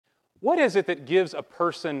What is it that gives a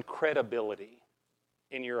person credibility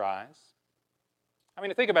in your eyes? I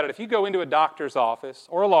mean, think about it. If you go into a doctor's office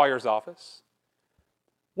or a lawyer's office,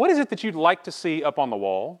 what is it that you'd like to see up on the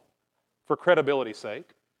wall for credibility's sake?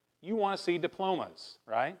 You want to see diplomas,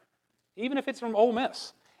 right? Even if it's from Ole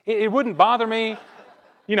Miss. It wouldn't bother me.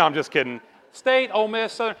 I'm just kidding. State, Ole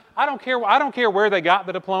Miss, Southern. I don't care where they got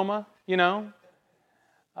the diploma,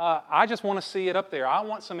 I just want to see it up there. I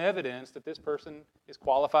want some evidence that this person is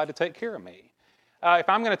qualified to take care of me. If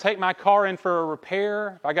I'm going to take my car in for a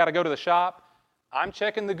repair, if I got to go to the shop, I'm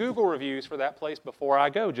checking the Google reviews for that place before I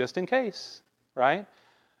go, just in case, right?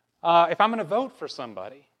 If I'm going to vote for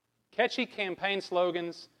somebody, catchy campaign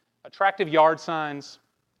slogans, attractive yard signs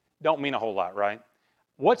don't mean a whole lot, right?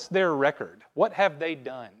 What's their record? What have they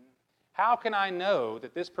done? How can I know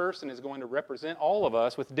that this person is going to represent all of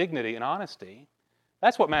us with dignity and honesty?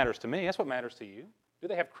 That's what matters to me. That's what matters to you. Do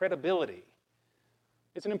they have credibility?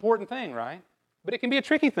 It's an important thing, right? But it can be a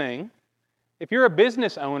tricky thing. If you're a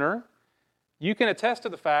business owner, you can attest to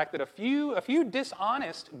the fact that a few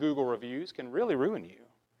dishonest Google reviews can really ruin you.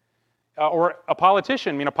 Or a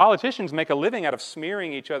politician. Politicians make a living out of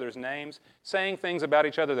smearing each other's names, saying things about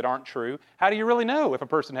each other that aren't true. How do you really know if a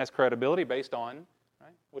person has credibility based on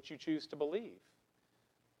what you choose to believe?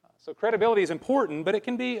 So credibility is important, but it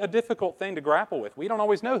can be a difficult thing to grapple with. We don't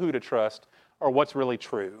always know who to trust or what's really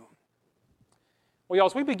true. Well, y'all,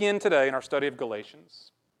 as we begin today in our study of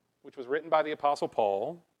Galatians, which was written by the Apostle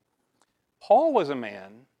Paul, Paul was a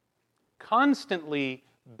man constantly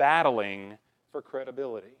battling for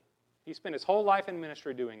credibility. He spent his whole life in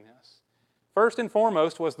ministry doing this. First and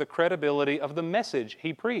foremost was the credibility of the message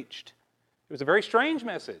he preached. It was a very strange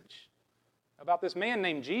message about this man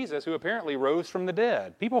named Jesus who apparently rose from the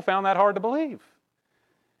dead. People found that hard to believe.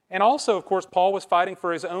 And also, of course, Paul was fighting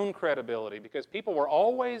for his own credibility because people were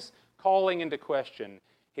always calling into question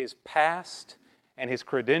his past and his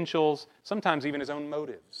credentials, sometimes even his own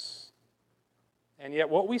motives. And yet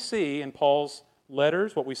what we see in Paul's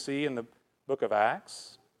letters, what we see in the book of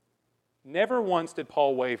Acts, never once did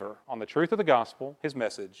Paul waver on the truth of the gospel, his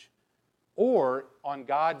message, or on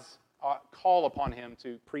God's call upon him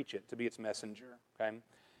to preach it, to be its messenger. Okay?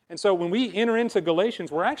 And so when we enter into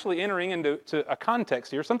Galatians, we're actually entering into a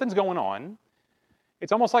context here. Something's going on.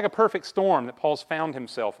 It's almost like a perfect storm that Paul's found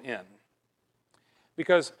himself in.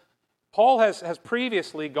 Because Paul has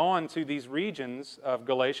previously gone to these regions of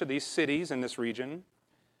Galatia, these cities in this region,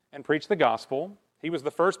 and preached the gospel. He was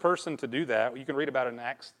the first person to do that. You can read about it in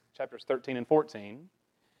Acts chapters 13 and 14.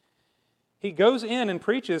 He goes in and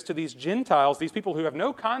preaches to these Gentiles, these people who have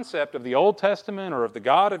no concept of the Old Testament or of the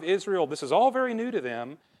God of Israel. This is all very new to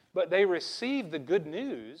them, but they receive the good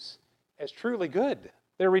news as truly good.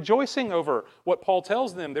 They're rejoicing over what Paul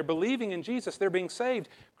tells them. They're believing in Jesus. They're being saved.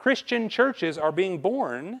 Christian churches are being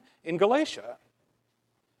born in Galatia.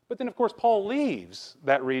 But then, of course, Paul leaves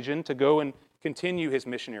that region to go and continue his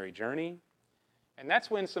missionary journey. And that's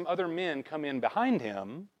when some other men come in behind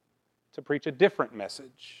him to preach a different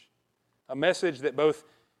message. A message that both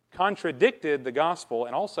contradicted the gospel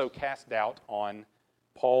and also cast doubt on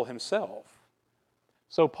Paul himself.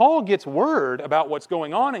 So Paul gets word about what's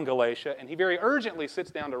going on in Galatia, and he very urgently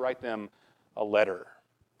sits down to write them a letter.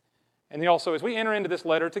 And also, as we enter into this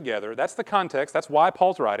letter together, that's the context, that's why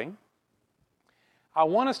Paul's writing. I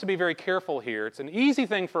want us to be very careful here. It's an easy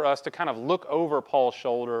thing for us to kind of look over Paul's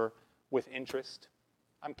shoulder with interest.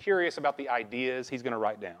 I'm curious about the ideas he's going to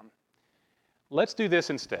write down. Let's do this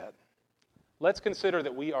instead. Let's consider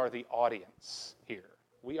that we are the audience here.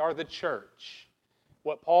 We are the church.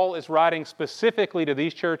 What Paul is writing specifically to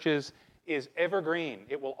these churches is evergreen.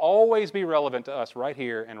 It will always be relevant to us right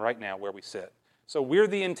here and right now where we sit. So we're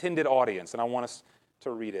the intended audience, and I want us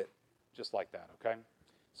to read it just like that, okay?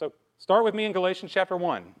 So start with me in Galatians chapter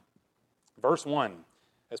 1, verse 1.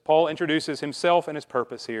 As Paul introduces himself and his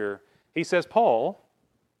purpose here, he says, Paul,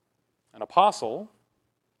 an apostle,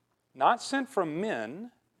 not sent from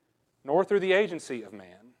men, nor through the agency of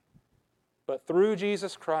man, but through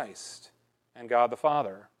Jesus Christ and God the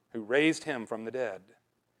Father, who raised him from the dead.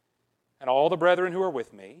 And all the brethren who are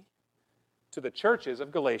with me, to the churches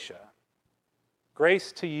of Galatia,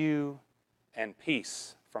 grace to you and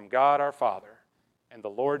peace from God our Father and the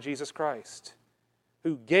Lord Jesus Christ,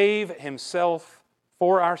 who gave himself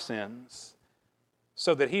for our sins,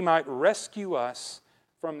 so that he might rescue us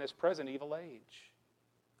from this present evil age,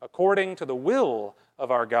 according to the will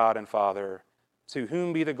of our God and Father, to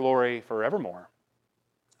whom be the glory forevermore.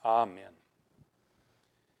 Amen.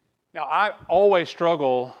 Now, I always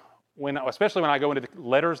struggle, especially when I go into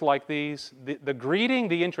letters like these, the greeting,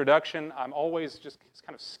 the introduction, I'm always just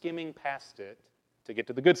kind of skimming past it to get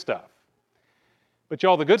to the good stuff. But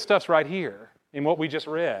y'all, the good stuff's right here in what we just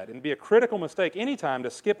read. And it'd be a critical mistake anytime to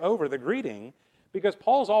skip over the greeting, because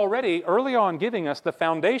Paul's already early on giving us the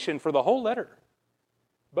foundation for the whole letter.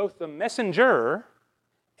 Both the messenger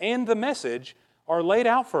and the message are laid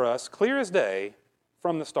out for us clear as day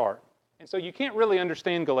from the start. And so you can't really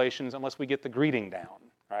understand Galatians unless we get the greeting down,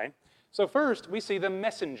 right? So first, we see the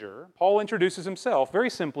messenger. Paul introduces himself very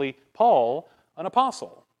simply, Paul, an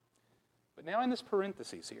apostle. But now in this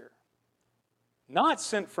parentheses here, not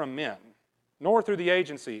sent from men, nor through the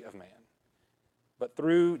agency of man, but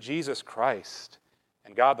through Jesus Christ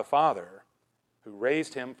and God the Father, who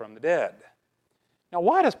raised him from the dead. Now,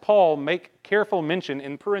 why does Paul make careful mention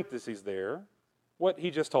in parentheses there what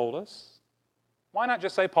he just told us? Why not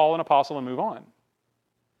just say Paul, an apostle, and move on?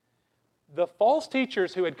 The false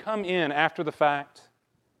teachers who had come in after the fact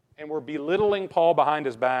and were belittling Paul behind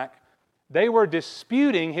his back, they were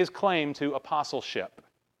disputing his claim to apostleship.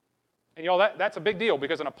 And y'all, that's a big deal,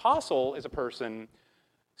 because an apostle is a person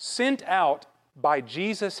sent out by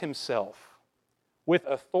Jesus himself with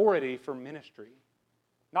authority for ministry.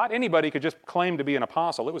 Not anybody could just claim to be an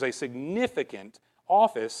apostle. It was a significant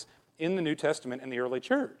office in the New Testament and the early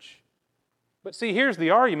church. But see, here's the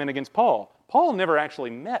argument against Paul. Paul never actually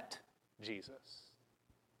met Jesus.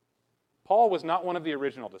 Paul was not one of the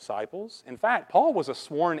original disciples. In fact, Paul was a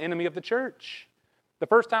sworn enemy of the church. The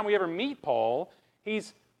first time we ever meet Paul,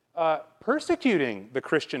 he's persecuting the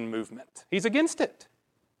Christian movement. He's against it.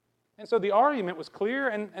 And so the argument was clear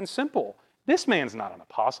and simple. This man's not an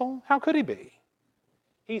apostle. How could he be?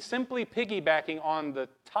 He's simply piggybacking on the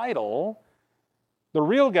title. The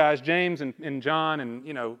real guys, James and John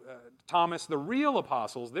and Thomas, the real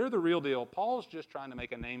apostles, they're the real deal. Paul's just trying to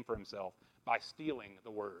make a name for himself by stealing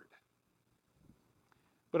the word.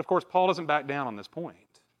 But of course, Paul doesn't back down on this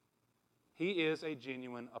point. He is a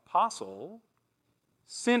genuine apostle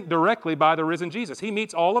sent directly by the risen Jesus. He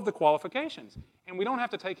meets all of the qualifications, and we don't have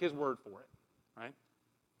to take his word for it, right?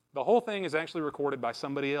 The whole thing is actually recorded by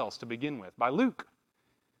somebody else to begin with, by Luke.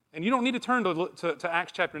 And you don't need to turn to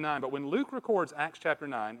Acts chapter 9, but when Luke records Acts chapter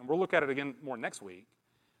 9, and we'll look at it again more next week,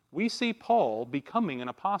 we see Paul becoming an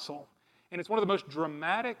apostle. And it's one of the most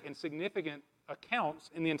dramatic and significant accounts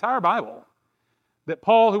in the entire Bible that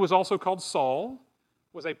Paul, who was also called Saul,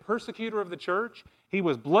 was a persecutor of the church. He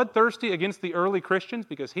was bloodthirsty against the early Christians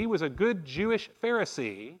because he was a good Jewish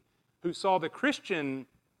Pharisee who saw the Christian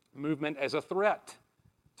movement as a threat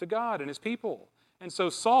to God and his people. And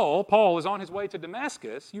so Paul is on his way to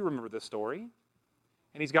Damascus. You remember this story.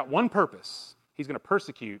 And he's got one purpose. He's going to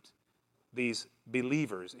persecute these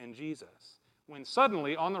believers in Jesus. When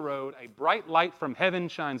suddenly, on the road, a bright light from heaven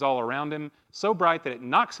shines all around him, so bright that it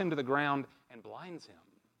knocks him to the ground and blinds him.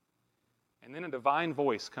 And then a divine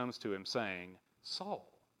voice comes to him saying, Saul,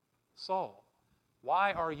 Saul,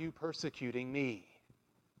 why are you persecuting me?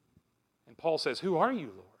 And Paul says, who are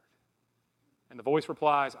you, Lord? And the voice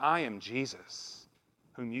replies, I am Jesus,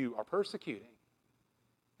 whom you are persecuting.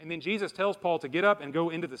 And then Jesus tells Paul to get up and go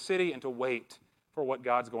into the city and to wait for what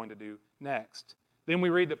God's going to do next. Then we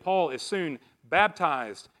read that Paul is soon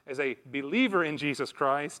baptized as a believer in Jesus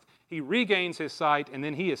Christ. He regains his sight, and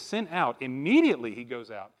then he is sent out. Immediately he goes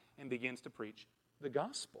out and begins to preach the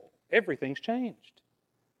gospel. Everything's changed.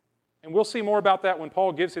 And we'll see more about that when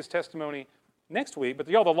Paul gives his testimony next week. But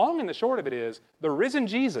the long and the short of it is, the risen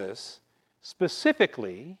Jesus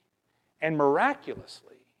specifically and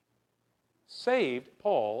miraculously saved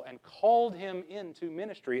Paul and called him into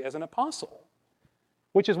ministry as an apostle.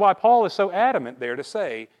 Which is why Paul is so adamant there to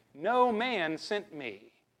say, no man sent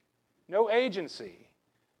me, no agency,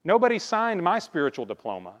 nobody signed my spiritual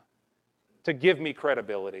diploma to give me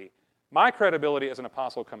credibility. My credibility as an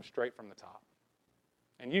apostle comes straight from the top.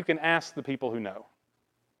 And you can ask the people who know,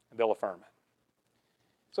 and they'll affirm it.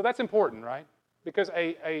 So that's important, right? Because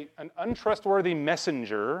an untrustworthy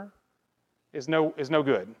messenger is no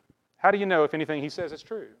good. How do you know if anything he says is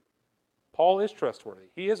true? Paul is trustworthy.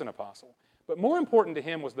 He is an apostle. But more important to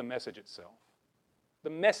him was the message itself. The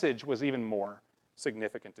message was even more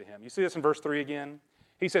significant to him. You see this in verse 3 again?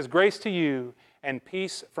 He says, grace to you and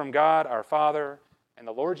peace from God our Father and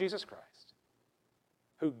the Lord Jesus Christ,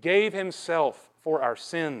 who gave himself for our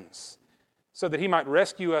sins so that he might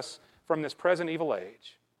rescue us from this present evil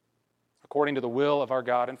age, according to the will of our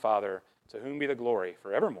God and Father, to whom be the glory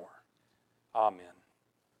forevermore. Amen.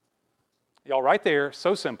 Y'all, right there,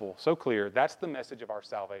 so simple, so clear, that's the message of our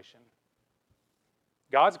salvation.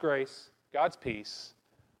 God's grace, God's peace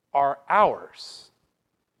are ours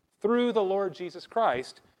through the Lord Jesus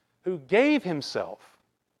Christ, who gave himself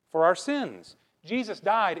for our sins. Jesus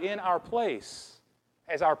died in our place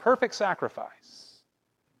as our perfect sacrifice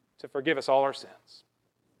to forgive us all our sins.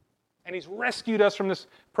 And He's rescued us from this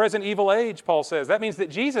present evil age, Paul says. That means that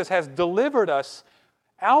Jesus has delivered us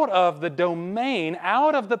out of the domain,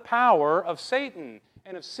 out of the power of Satan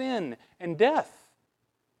and of sin and death.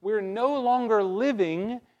 We're no longer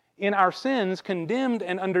living in our sins, condemned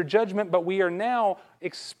and under judgment, but we are now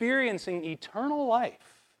experiencing eternal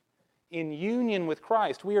life in union with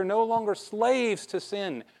Christ. We are no longer slaves to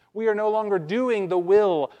sin. We are no longer doing the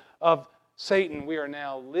will of Satan. We are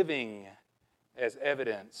now living as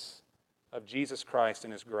evidence of Jesus Christ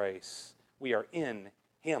and His grace. We are in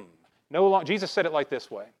Him. Jesus said it like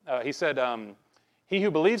this way. He said, "He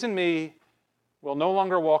who believes in me will no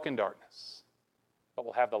longer walk in darkness, but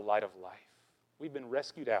will have the light of life." We've been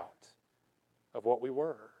rescued out of what we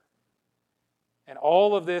were. And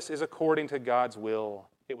all of this is according to God's will.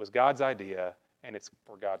 It was God's idea, and it's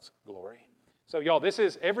for God's glory. So, y'all, this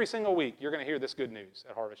is every single week you're going to hear this good news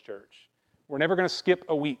at Harvest Church. We're never going to skip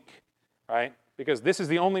a week, right? Because this is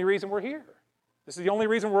the only reason we're here. This is the only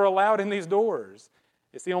reason we're allowed in these doors.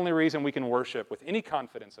 It's the only reason we can worship with any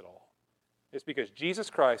confidence at all. It's because Jesus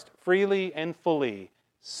Christ freely and fully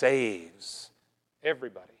saves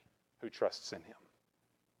everybody who trusts in Him.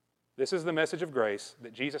 This is the message of grace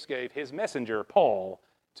that Jesus gave His messenger, Paul,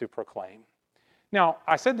 to proclaim. Now,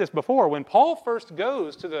 I said this before, when Paul first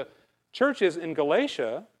goes to the churches in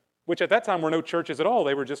Galatia, which at that time were no churches at all,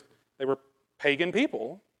 they were pagan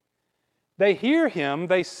people, they hear him,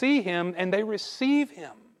 they see him, and they receive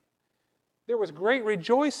him. There was great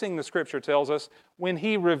rejoicing, the Scripture tells us, when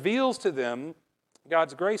he reveals to them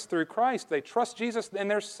God's grace through Christ. They trust Jesus and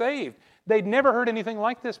they're saved. They'd never heard anything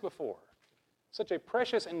like this before. Such a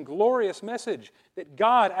precious and glorious message that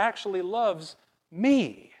God actually loves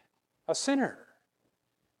me, a sinner.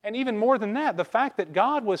 And even more than that, the fact that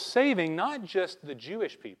God was saving not just the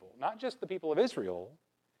Jewish people, not just the people of Israel,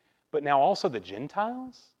 but now also the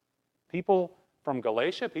Gentiles, people from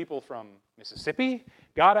Galatia, people from Mississippi.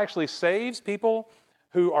 God actually saves people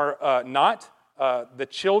who are not the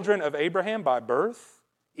children of Abraham by birth.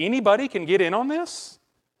 Anybody can get in on this.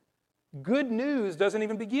 Good news doesn't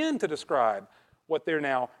even begin to describe what they're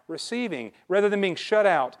now receiving. Rather than being shut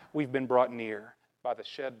out, we've been brought near by the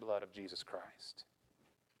shed blood of Jesus Christ.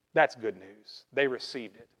 That's good news. They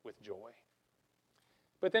received it with joy.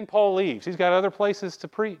 But then Paul leaves. He's got other places to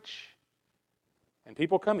preach. And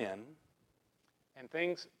people come in, and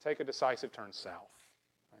things take a decisive turn south.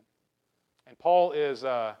 Right? And Paul is,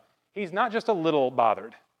 he's not just a little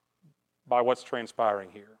bothered by what's transpiring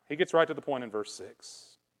here. He gets right to the point in verse 6.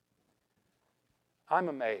 I'm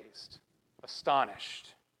amazed,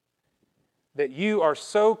 astonished, that you are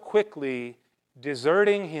so quickly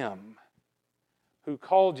deserting Him who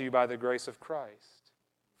called you by the grace of Christ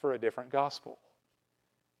for a different gospel,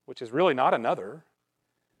 which is really not another.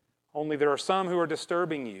 Only there are some who are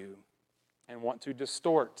disturbing you and want to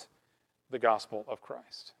distort the gospel of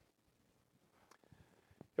Christ.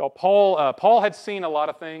 Y'all, Paul had seen a lot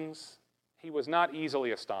of things. He was not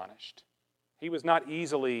easily astonished. He was not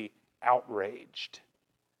easily outraged.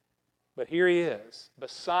 But here he is,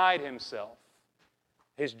 beside himself.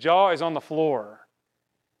 His jaw is on the floor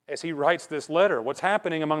as he writes this letter. What's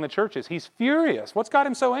happening among the churches? He's furious. What's got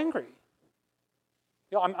him so angry?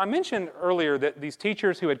 You know, I mentioned earlier that these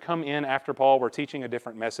teachers who had come in after Paul were teaching a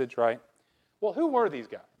different message, right? Well, who were these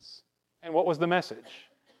guys? And what was the message?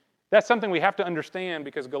 That's something we have to understand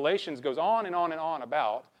because Galatians goes on and on and on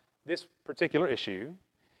about this particular issue.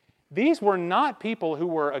 These were not people who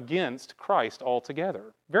were against Christ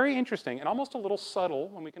altogether. Very interesting and almost a little subtle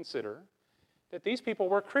when we consider that these people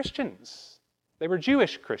were Christians. They were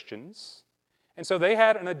Jewish Christians. And so they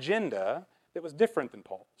had an agenda that was different than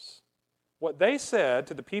Paul's. What they said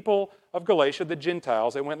to the people of Galatia, the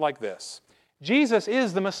Gentiles, it went like this. Jesus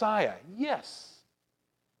is the Messiah, yes.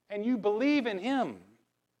 And you believe in Him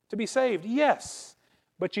to be saved, yes.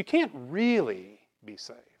 But you can't really be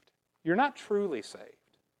saved. You're not truly saved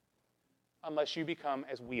unless you become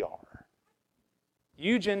as we are.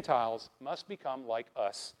 You Gentiles must become like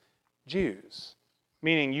us Jews,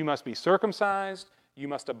 meaning you must be circumcised, you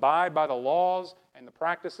must abide by the laws and the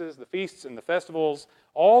practices, the feasts and the festivals,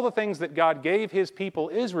 all the things that God gave His people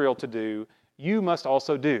Israel to do, you must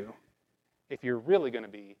also do if you're really going to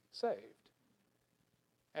be saved.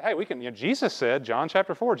 And hey, Jesus said, John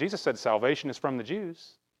chapter 4, Jesus said salvation is from the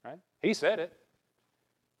Jews, right? He said it.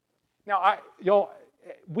 Now,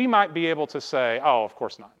 we might be able to say, oh, of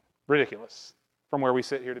course not. Ridiculous from where we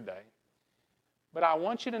sit here today. But I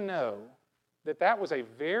want you to know that that was a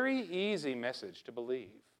very easy message to believe.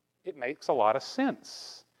 It makes a lot of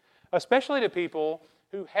sense, especially to people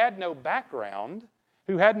who had no background,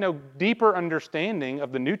 who had no deeper understanding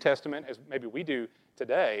of the New Testament as maybe we do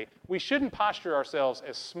today, we shouldn't posture ourselves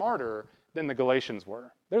as smarter than the Galatians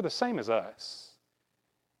were. They're the same as us.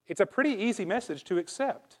 It's a pretty easy message to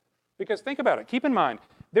accept. Because think about it. Keep in mind,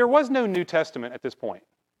 there was no New Testament at this point.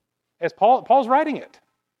 As Paul's writing it.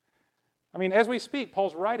 I mean, as we speak,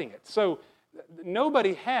 Paul's writing it. So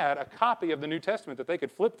nobody had a copy of the New Testament that they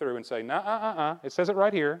could flip through and say, it says it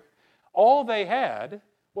right here. All they had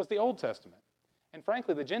was the Old Testament. And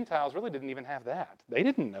frankly, the Gentiles really didn't even have that. They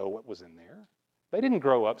didn't know what was in there. They didn't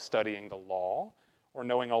grow up studying the law or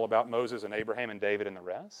knowing all about Moses and Abraham and David and the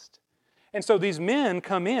rest. And so these men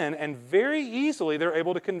come in and very easily they're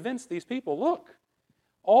able to convince these people, look,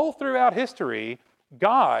 all throughout history,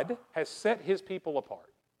 God has set his people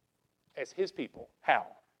apart as his people. How?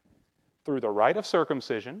 Through the rite of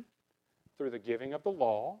circumcision, through the giving of the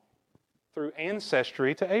law, through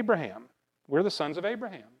ancestry to Abraham. We're the sons of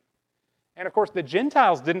Abraham. And of course, the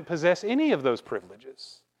Gentiles didn't possess any of those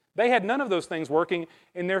privileges. They had none of those things working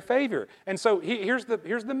in their favor. And so here's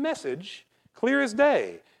the message, clear as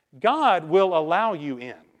day. God will allow you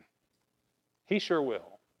in. He sure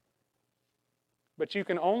will. But you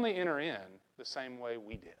can only enter in the same way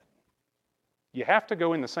we did. You have to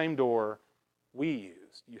go in the same door we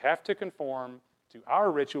used. You have to conform to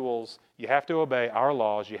our rituals. You have to obey our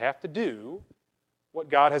laws. You have to do what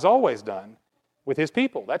God has always done with his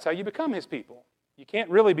people. That's how you become his people. You can't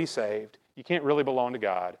really be saved. You can't really belong to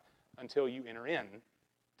God until you enter in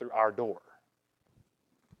through our door.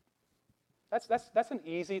 That's an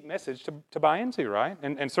easy message to buy into, right?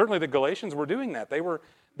 And certainly the Galatians were doing that. They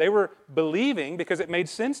were believing because it made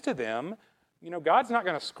sense to them. You know, God's not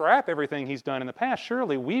going to scrap everything he's done in the past.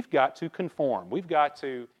 Surely we've got to conform. We've got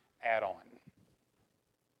to add on.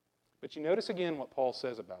 But you notice again what Paul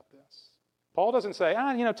says about this. Paul doesn't say,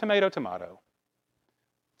 tomato, tomato.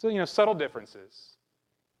 So, subtle differences.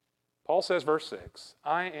 Paul says, verse 6,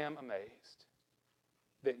 I am amazed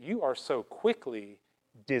that you are so quickly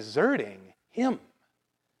deserting him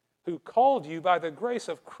who called you by the grace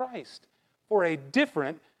of Christ for a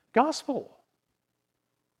different gospel.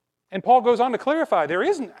 And Paul goes on to clarify, there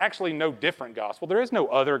isn't actually no different gospel. There is no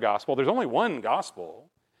other gospel. There's only one gospel.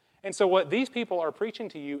 And so what these people are preaching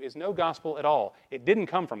to you is no gospel at all. It didn't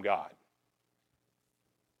come from God.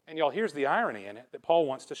 And y'all, here's the irony in it that Paul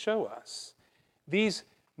wants to show us. These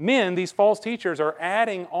men, these false teachers, are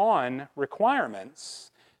adding on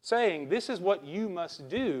requirements, saying this is what you must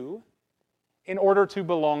do in order to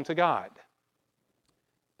belong to God.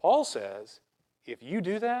 Paul says, if you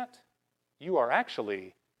do that, you are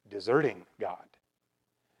actually deserting God.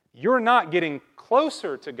 You're not getting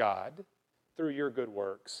closer to God through your good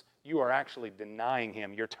works. You are actually denying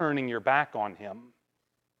him. You're turning your back on him,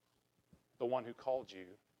 the one who called you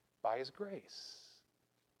by his grace.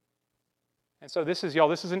 And so this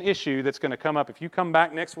is an issue that's going to come up. If you come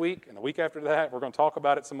back next week and the week after that, we're going to talk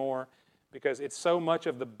about it some more because it's so much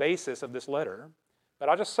of the basis of this letter. But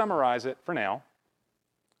I'll just summarize it for now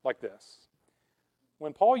like this.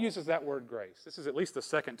 When Paul uses that word grace, this is at least the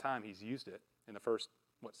second time he's used it in the first,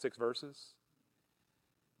 6 verses.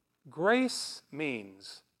 Grace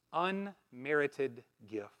means unmerited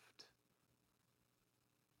gift.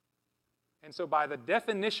 And so by the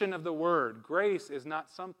definition of the word, grace is not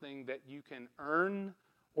something that you can earn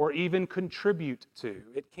or even contribute to.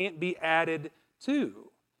 It can't be added to.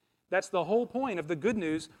 That's the whole point of the good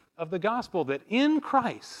news of the gospel, that in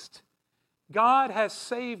Christ, God has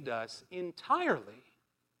saved us entirely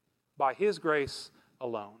by his grace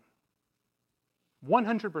alone.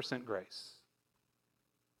 100% grace.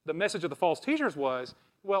 The message of the false teachers was,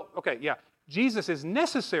 Jesus is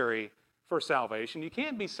necessary for salvation. You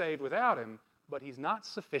can't be saved without him, but he's not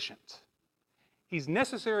sufficient. He's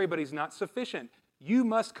necessary, but he's not sufficient. You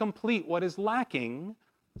must complete what is lacking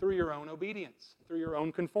through your own obedience, through your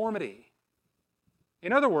own conformity.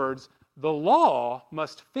 In other words, the law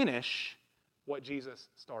must finish what Jesus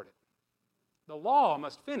started. The law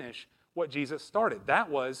must finish what Jesus started. That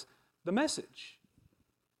was the message.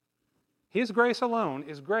 His grace alone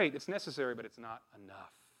is great. It's necessary, but it's not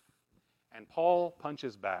enough. And Paul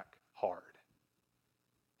punches back hard.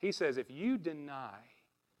 He says, if you deny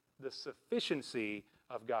the sufficiency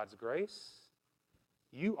of God's grace,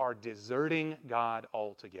 you are deserting God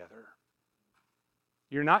altogether.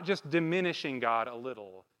 You're not just diminishing God a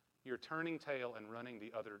little, you're turning tail and running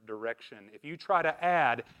the other direction. If you try to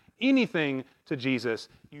add anything to Jesus,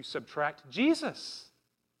 you subtract Jesus.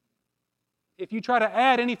 If you try to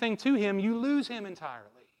add anything to him, you lose him entirely.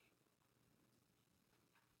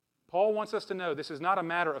 Paul wants us to know this is not a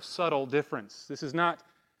matter of subtle difference. This is not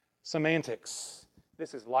semantics.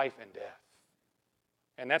 This is life and death.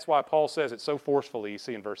 And that's why Paul says it so forcefully, you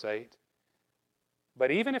see in verse 8.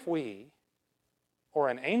 But even if we or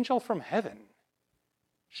an angel from heaven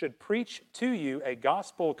should preach to you a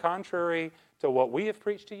gospel contrary to what we have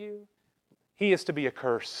preached to you, he is to be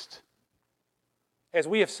accursed. As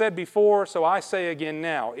we have said before, so I say again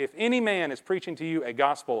now, if any man is preaching to you a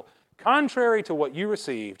gospel contrary to what you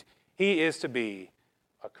received, he is to be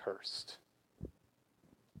accursed.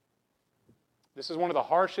 This is one of the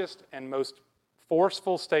harshest and most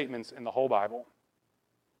forceful statements in the whole Bible.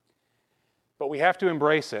 But we have to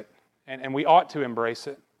embrace it, and we ought to embrace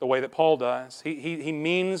it the way that Paul does. He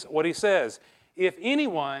means what he says. If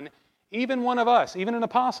anyone, even one of us, even an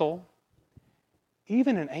apostle,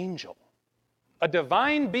 even an angel, a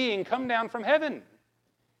divine being come down from heaven,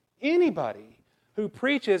 anybody who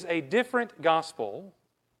preaches a different gospel,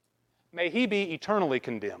 may he be eternally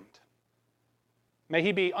condemned. May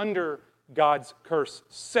he be under God's curse,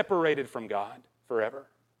 separated from God forever.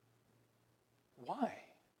 Why?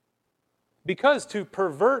 Because to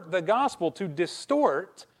pervert the gospel, to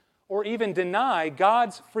distort or even deny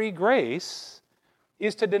God's free grace,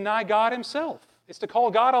 is to deny God himself. It's to call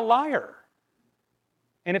God a liar.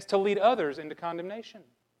 And it's to lead others into condemnation.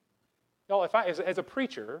 Y'all, as a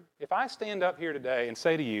preacher, if I stand up here today and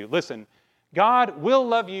say to you, listen, God will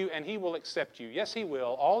love you and he will accept you. Yes, he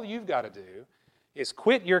will. All you've got to do is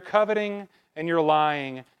quit your coveting and your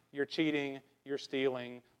lying, your cheating, your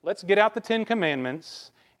stealing. Let's get out the 10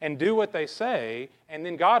 Commandments and do what they say, and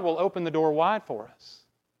then God will open the door wide for us.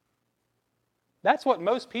 That's what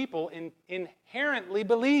most people inherently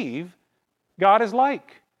believe God is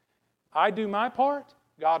like. I do my part,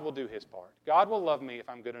 God will do his part. God will love me if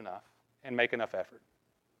I'm good enough and make enough effort.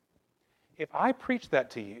 If I preach that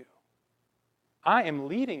to you, I am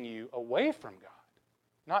leading you away from God,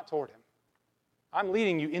 not toward him. I'm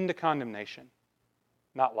leading you into condemnation,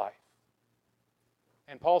 not life.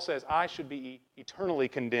 And Paul says, I should be eternally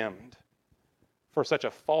condemned for such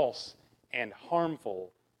a false and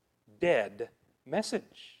harmful, dead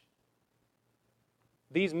message.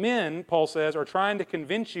 These men, Paul says, are trying to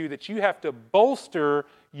convince you that you have to bolster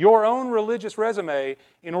your own religious resume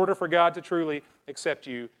in order for God to truly accept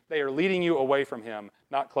you. They are leading you away from him,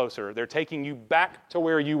 not closer. They're taking you back to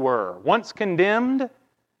where you were. Once condemned,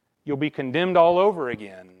 you'll be condemned all over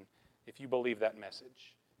again if you believe that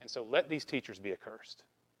message. And so let these teachers be accursed.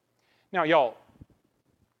 Now, y'all,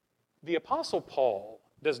 the Apostle Paul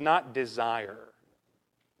does not desire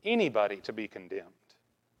anybody to be condemned.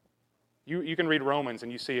 You can read Romans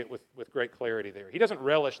and you see it with great clarity there. He doesn't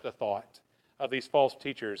relish the thought of these false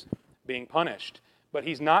teachers being punished, but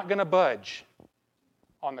he's not going to budge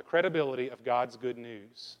on the credibility of God's good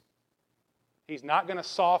news. He's not going to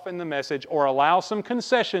soften the message or allow some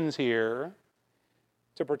concessions here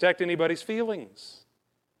to protect anybody's feelings.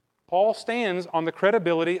 Paul stands on the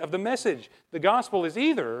credibility of the message. The gospel is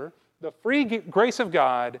either the free grace of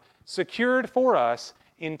God secured for us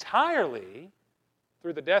entirely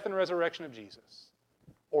through the death and resurrection of Jesus,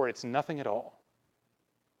 or it's nothing at all.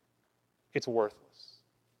 It's worthless.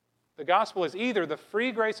 The gospel is either the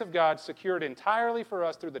free grace of God secured entirely for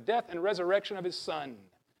us through the death and resurrection of his Son,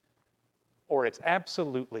 or it's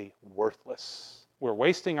absolutely worthless. We're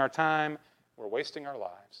wasting our time. We're wasting our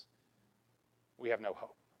lives. We have no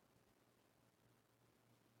hope.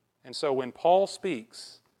 And so when Paul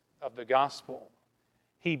speaks of the gospel,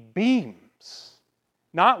 he beams,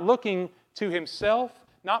 not looking to himself,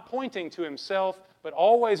 not pointing to himself, but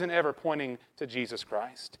always and ever pointing to Jesus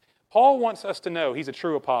Christ. Paul wants us to know he's a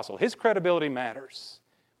true apostle. His credibility matters,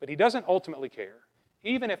 but he doesn't ultimately care.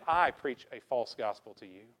 Even if I preach a false gospel to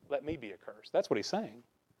you, let me be accursed. That's what he's saying.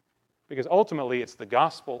 Because ultimately it's the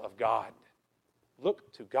gospel of God.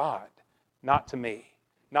 Look to God, not to me,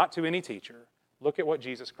 not to any teacher. Look at what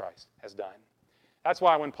Jesus Christ has done. That's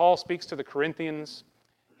why when Paul speaks to the Corinthians,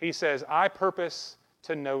 he says, I purpose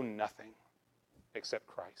to know nothing except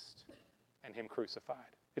Christ and him crucified.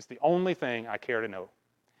 It's the only thing I care to know.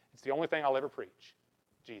 It's the only thing I'll ever preach,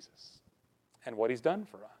 Jesus, and what he's done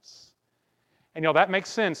for us. And that makes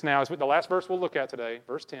sense now. As the last verse we'll look at today,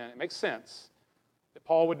 verse 10, it makes sense that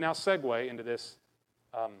Paul would now segue into this,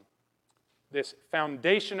 this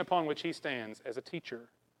foundation upon which he stands as a teacher,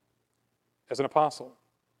 as an apostle.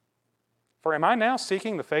 For am I now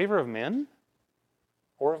seeking the favor of men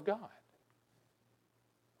or of God?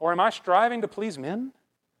 Or am I striving to please men?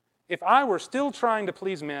 If I were still trying to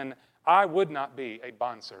please men, I would not be a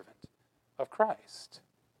bondservant of Christ.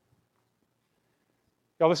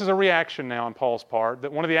 Now, this is a reaction now on Paul's part,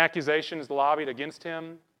 that one of the accusations lobbied against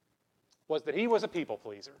him was that he was a people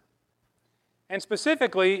pleaser. And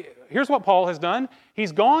specifically, here's what Paul has done.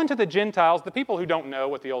 He's gone to the Gentiles, the people who don't know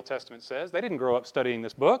what the Old Testament says. They didn't grow up studying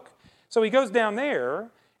this book. So he goes down there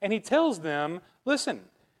and he tells them, listen,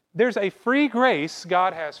 There's a free grace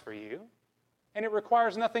God has for you, and it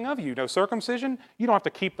requires nothing of you. No circumcision. You don't have to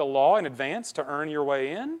keep the law in advance to earn your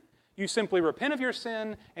way in. You simply repent of your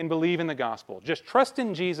sin and believe in the gospel. Just trust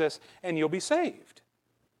in Jesus and you'll be saved.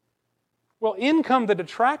 Well, in come the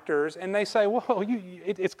detractors and they say, well,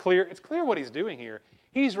 it's clear what he's doing here.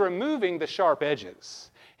 He's removing the sharp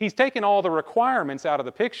edges. He's taken all the requirements out of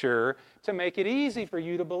the picture to make it easy for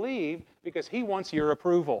you to believe because he wants your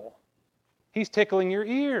approval. He's tickling your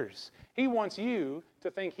ears. He wants you to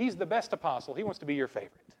think he's the best apostle. He wants to be your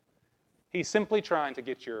favorite. He's simply trying to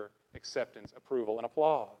get your acceptance, approval, and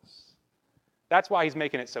applause. That's why he's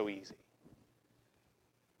making it so easy.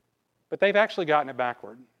 But they've actually gotten it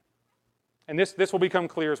backward. And this will become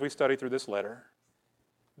clear as we study through this letter.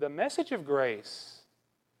 The message of grace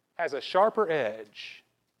has a sharper edge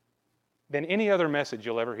than any other message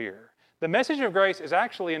you'll ever hear. The message of grace is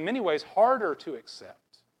actually in many ways harder to accept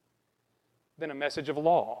than a message of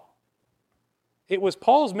law. It was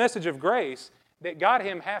Paul's message of grace that got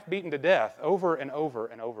him half beaten to death over and over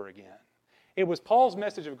and over again. It was Paul's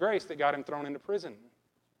message of grace that got him thrown into prison.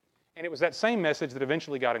 And it was that same message that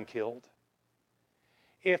eventually got him killed.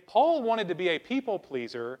 If Paul wanted to be a people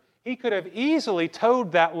pleaser, he could have easily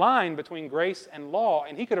towed that line between grace and law,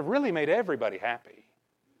 and he could have really made everybody happy.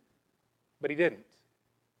 But he didn't.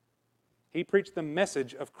 He preached the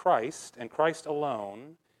message of Christ and Christ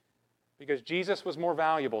alone because Jesus was more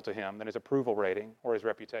valuable to him than his approval rating or his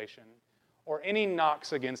reputation or any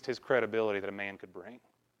knocks against his credibility that a man could bring.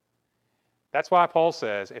 That's why Paul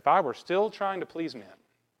says, if I were still trying to please men,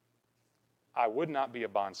 I would not be a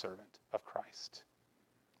bondservant of Christ.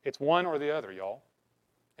 It's one or the other, y'all.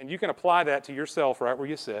 And you can apply that to yourself right where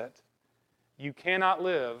you sit. You cannot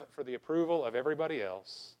live for the approval of everybody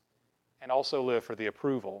else and also live for the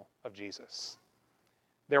approval of Jesus.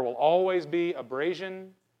 There will always be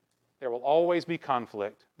abrasion. There will always be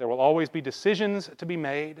conflict. There will always be decisions to be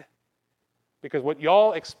made. Because what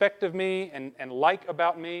y'all expect of me and like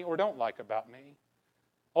about me or don't like about me,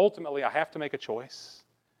 ultimately I have to make a choice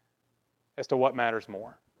as to what matters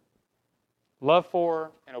more. Love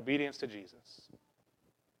for and obedience to Jesus,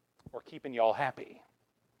 or keeping y'all happy.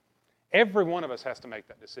 Every one of us has to make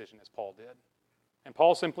that decision as Paul did. And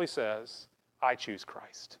Paul simply says, I choose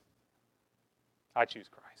Christ. I choose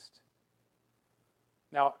Christ.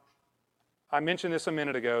 Now, I mentioned this a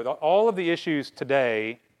minute ago. All of the issues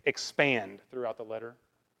today expand throughout the letter.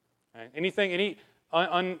 Okay? Any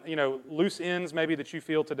loose ends maybe that you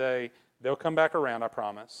feel today, they'll come back around, I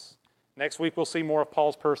promise. Next week we'll see more of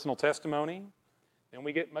Paul's personal testimony. Then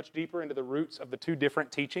we get much deeper into the roots of the two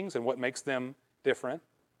different teachings and what makes them different.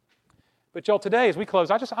 But y'all, today as we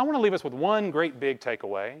close, I want to leave us with one great big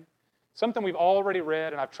takeaway, something we've already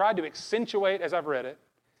read and I've tried to accentuate as I've read it,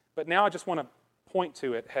 but now I just want to point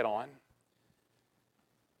to it head on.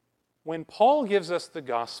 When Paul gives us the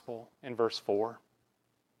gospel in verse 4,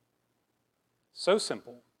 so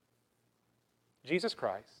simple, Jesus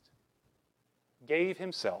Christ gave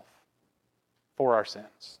himself for our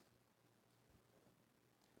sins.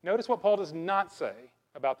 Notice what Paul does not say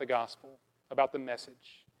about the gospel, about the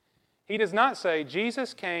message. He does not say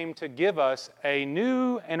Jesus came to give us a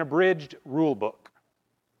new and abridged rule book,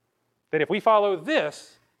 that if we follow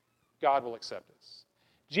this, God will accept us.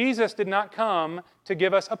 Jesus did not come to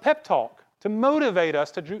give us a pep talk, to motivate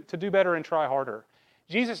us to do better and try harder.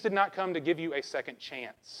 Jesus did not come to give you a second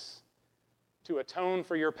chance, to atone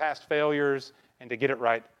for your past failures and to get it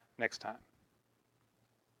right next time.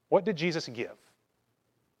 What did Jesus give?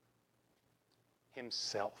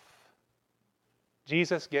 Himself.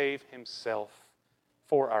 Jesus gave himself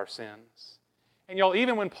for our sins. And y'all,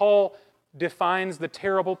 even when Paul defines the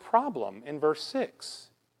terrible problem in verse 6,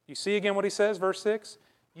 you see again what he says, verse 6?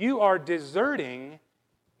 You are deserting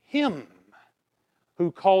him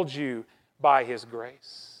who called you by his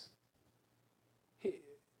grace.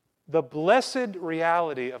 The blessed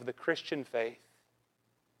reality of the Christian faith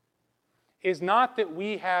is not that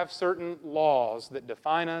we have certain laws that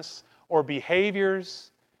define us or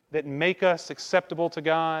behaviors that make us acceptable to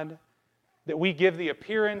God, that we give the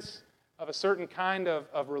appearance of a certain kind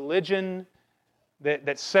of religion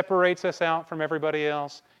that separates us out from everybody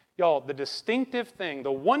else. Y'all, the distinctive thing,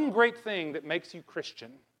 the one great thing that makes you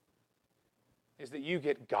Christian is that you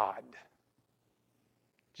get God.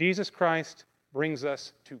 Jesus Christ brings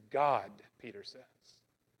us to God, Peter says.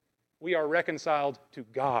 We are reconciled to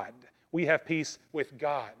God. We have peace with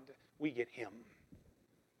God. We get him.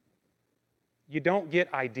 You don't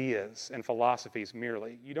get ideas and philosophies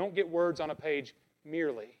merely. You don't get words on a page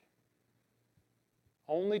merely.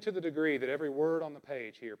 Only to the degree that every word on the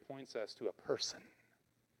page here points us to a person.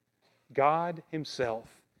 God himself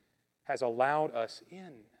has allowed us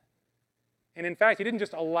in. And in fact, he didn't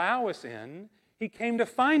just allow us in, he came to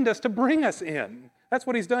find us, to bring us in. That's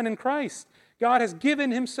what he's done in Christ. God has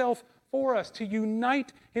given himself for us, to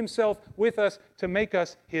unite himself with us, to make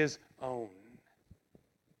us his own.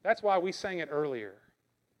 That's why we sang it earlier.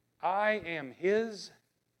 I am his,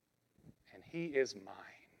 and he is mine.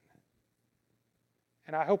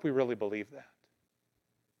 And I hope we really believe that.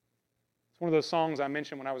 It's one of those songs I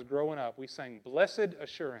mentioned when I was growing up. We sang, Blessed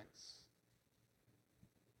Assurance.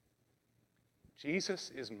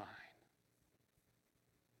 Jesus is mine.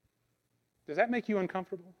 Does that make you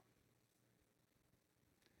uncomfortable?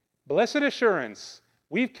 Blessed assurance,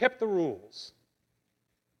 we've kept the rules.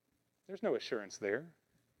 There's no assurance there.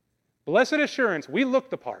 Blessed assurance, we look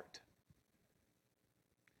the part.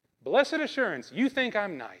 Blessed assurance, you think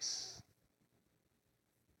I'm nice.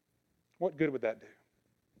 What good would that do?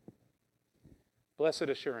 Blessed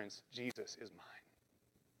assurance, Jesus is mine.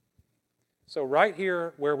 So right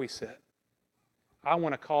here where we sit, I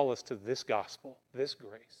want to call us to this gospel, this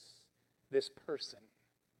grace, this person,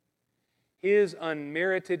 his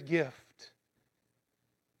unmerited gift.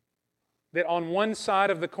 That on one side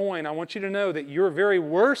of the coin, I want you to know that your very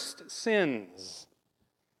worst sins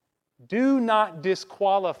do not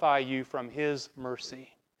disqualify you from his mercy.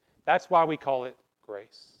 That's why we call it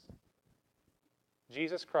grace.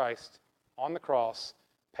 Jesus Christ on the cross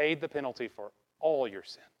paid the penalty for all your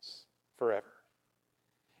sins forever.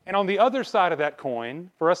 And on the other side of that coin,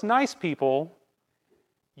 for us nice people,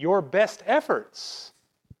 your best efforts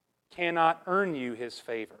cannot earn you his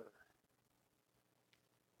favor.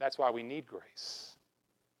 That's why we need grace.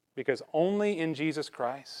 Because only in Jesus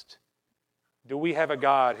Christ do we have a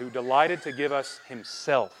God who delighted to give us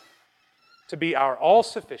himself to be our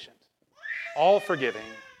all-sufficient, all-forgiving,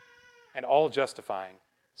 and all-justifying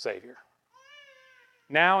Savior.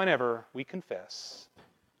 Now and ever we confess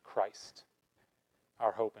Christ,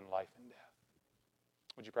 our hope in life and death.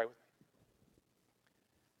 Would you pray with me?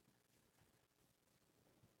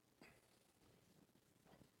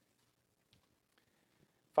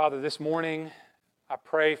 Father, this morning I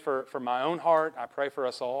pray for my own heart, I pray for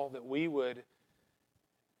us all, that we would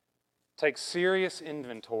take serious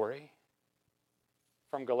inventory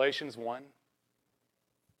from Galatians 1.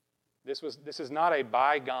 This is not a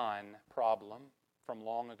bygone problem from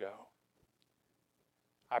long ago.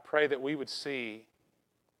 I pray that we would see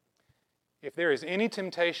if there is any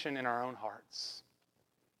temptation in our own hearts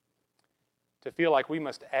to feel like we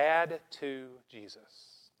must add to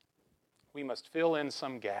Jesus. We must fill in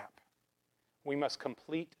some gap. We must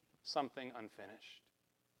complete something unfinished.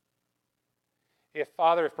 If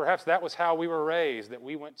perhaps that was how we were raised, that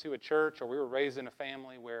we went to a church or we were raised in a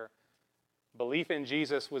family where belief in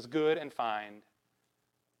Jesus was good and fine,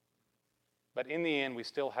 but in the end we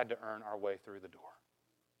still had to earn our way through the door.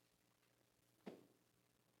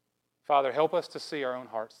 Father, help us to see our own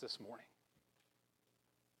hearts this morning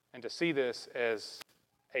and to see this as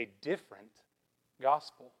a different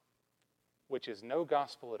gospel, which is no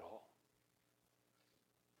gospel at all.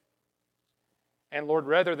 And Lord,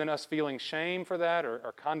 rather than us feeling shame for that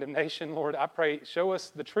or condemnation, Lord, I pray, show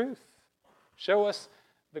us the truth. Show us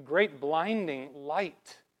the great blinding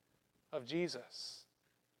light of Jesus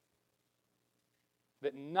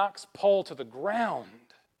that knocks Paul to the ground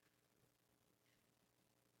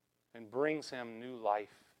and brings him new life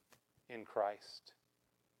in Christ.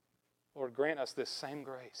 Lord, grant us this same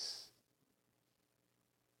grace.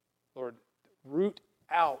 Lord, root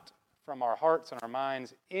out from our hearts and our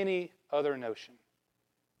minds any other notion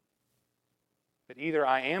that either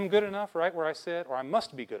I am good enough, right where I sit, or I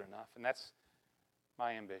must be good enough, and that's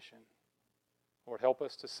my ambition. Lord, help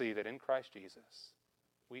us to see that in Christ Jesus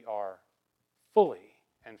we are fully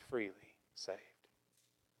and freely saved.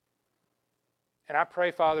 And I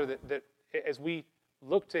pray, Father, that as we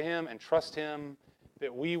look to him and trust him,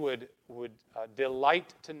 that we would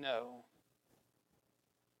delight to know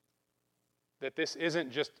that this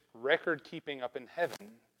isn't just record keeping up in heaven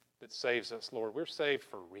that saves us, Lord. We're saved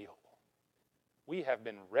for real. We have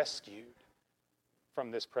been rescued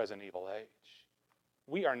from this present evil age.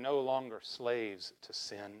 We are no longer slaves to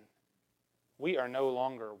sin. We are no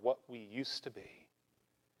longer what we used to be.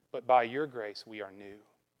 But by your grace, we are new.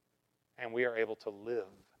 And we are able to live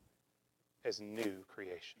as new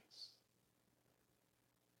creations.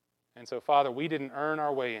 And so, Father, we didn't earn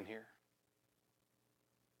our way in here.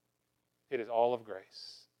 It is all of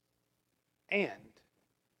grace. And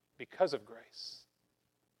because of grace,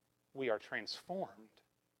 we are transformed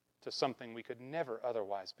to something we could never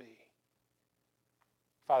otherwise be.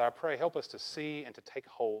 Father, I pray, help us to see and to take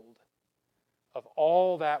hold of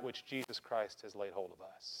all that which Jesus Christ has laid hold of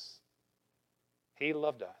us. He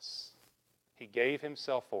loved us. He gave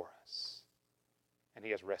himself for us. and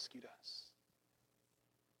he has rescued us.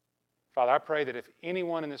 Father, I pray that if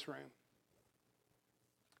anyone in this room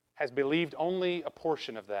has believed only a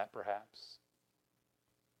portion of that, perhaps,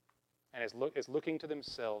 and is looking to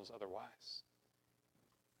themselves otherwise,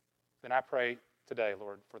 then I pray today,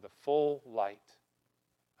 Lord, for the full light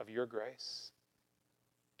of your grace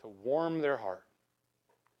to warm their heart,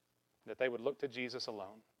 that they would look to Jesus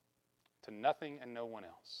alone, to nothing and no one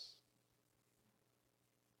else,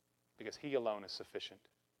 because he alone is sufficient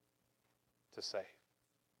to save.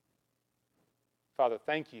 Father,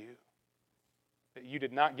 thank you that you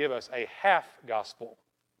did not give us a half gospel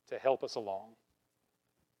to help us along.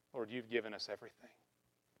 Lord, you've given us everything.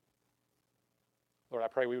 Lord, I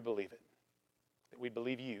pray we would believe it, that we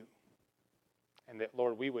believe you, and that,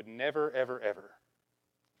 Lord, we would never, ever, ever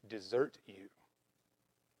desert you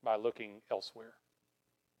by looking elsewhere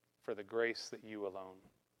for the grace that you alone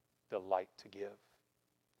delight to give.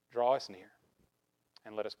 Draw us near,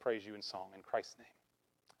 and let us praise you in song. In Christ's name,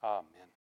 amen.